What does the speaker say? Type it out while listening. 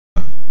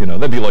You know,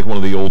 that'd be like one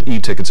of the old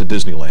e-tickets at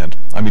Disneyland.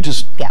 I mean,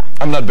 just, yeah.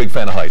 I'm not a big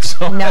fan of heights.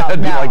 So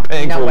that'd be like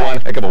paying for one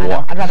heck of a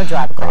walk. I'd rather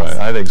drive across. All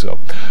right, I think so.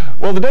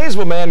 Well, the days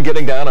of a man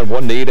getting down on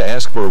one knee to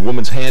ask for a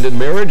woman's hand in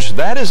marriage,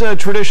 that is a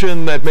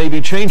tradition that may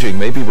be changing,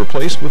 may be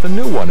replaced with a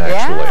new one,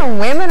 actually. Yeah,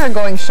 women are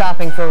going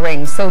shopping for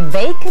rings so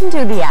they can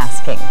do the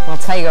asking. We'll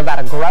tell you about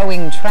a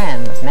growing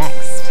trend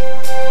next.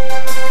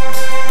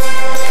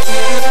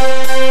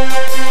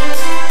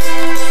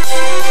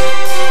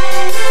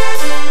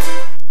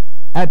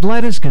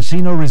 Atlantis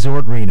Casino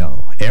Resort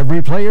Reno,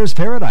 every player's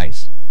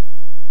paradise.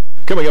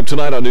 Coming up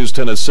tonight on News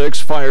 10 at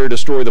 6, fire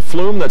destroy the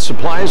flume that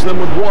supplies them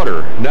with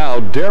water. Now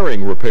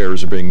daring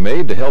repairs are being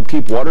made to help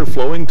keep water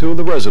flowing to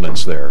the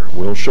residents there.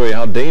 We'll show you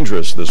how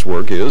dangerous this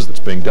work is that's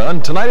being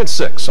done tonight at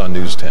 6 on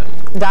News 10.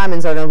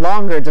 Diamonds are no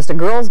longer just a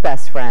girl's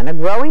best friend. A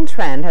growing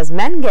trend has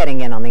men getting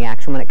in on the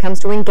action when it comes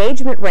to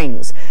engagement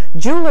rings.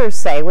 Jewelers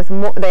say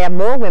they have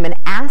more women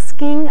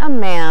asking a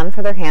man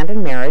for their hand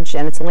in marriage,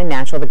 and it's only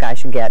natural the guy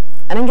should get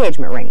an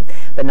engagement ring.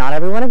 But not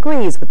everyone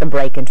agrees with the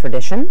break in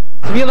tradition.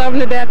 If you love him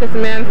to death as a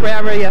man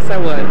forever, yes, I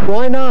would.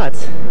 Why not?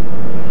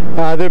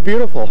 They're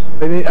beautiful.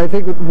 I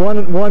think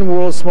one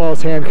world's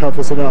smallest handcuff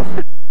is enough.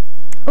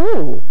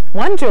 Ooh,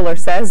 one jeweler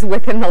says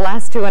within the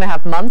last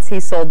 2.5 months he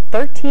sold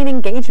 13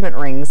 engagement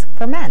rings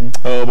for men.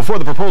 Before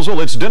the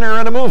proposal, it's dinner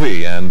and a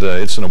movie, and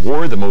it's an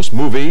award that most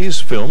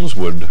films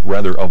would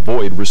rather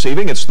avoid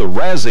receiving. It's the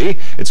Razzie.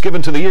 It's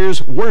given to the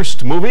year's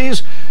worst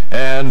movies.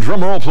 And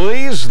drum roll,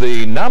 please.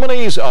 The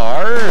nominees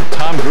are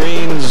Tom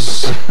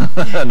Green's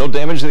no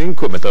damage to the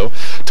equipment, though.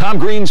 Tom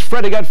Green's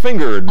Freddy Got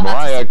Fingered. Oh,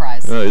 that's a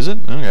surprise. Is it?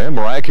 Okay.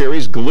 Mariah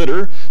Carey's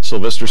Glitter.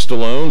 Sylvester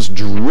Stallone's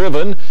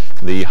Driven.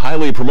 The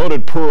highly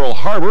promoted Pearl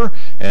Harbor.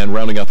 And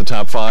rounding out the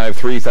top 5,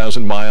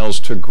 3,000 Miles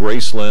to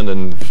Graceland.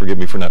 And forgive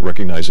me for not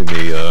recognizing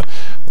the,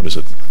 what is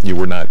it? You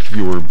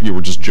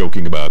were just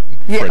joking about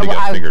Freddy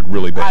Got Fingered.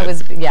 Really bad.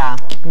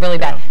 Really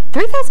bad.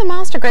 3,000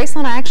 Miles to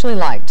Graceland I actually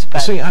liked. But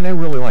see, I didn't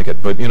really like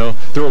it, but you know,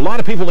 there are a lot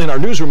of people in our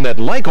newsroom that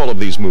like all of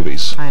these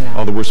movies. I know.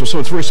 All the worst, so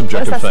it's a very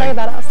subjective thing. What does that say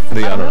about us?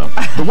 I don't know.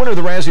 The winner of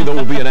the Razzie, though,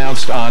 will be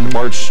announced on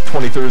March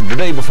 23rd, the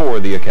day before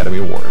the Academy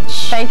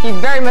Awards. Thank you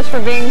very much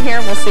for being here.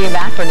 We'll see you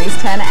back for News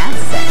 10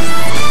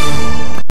 at 6.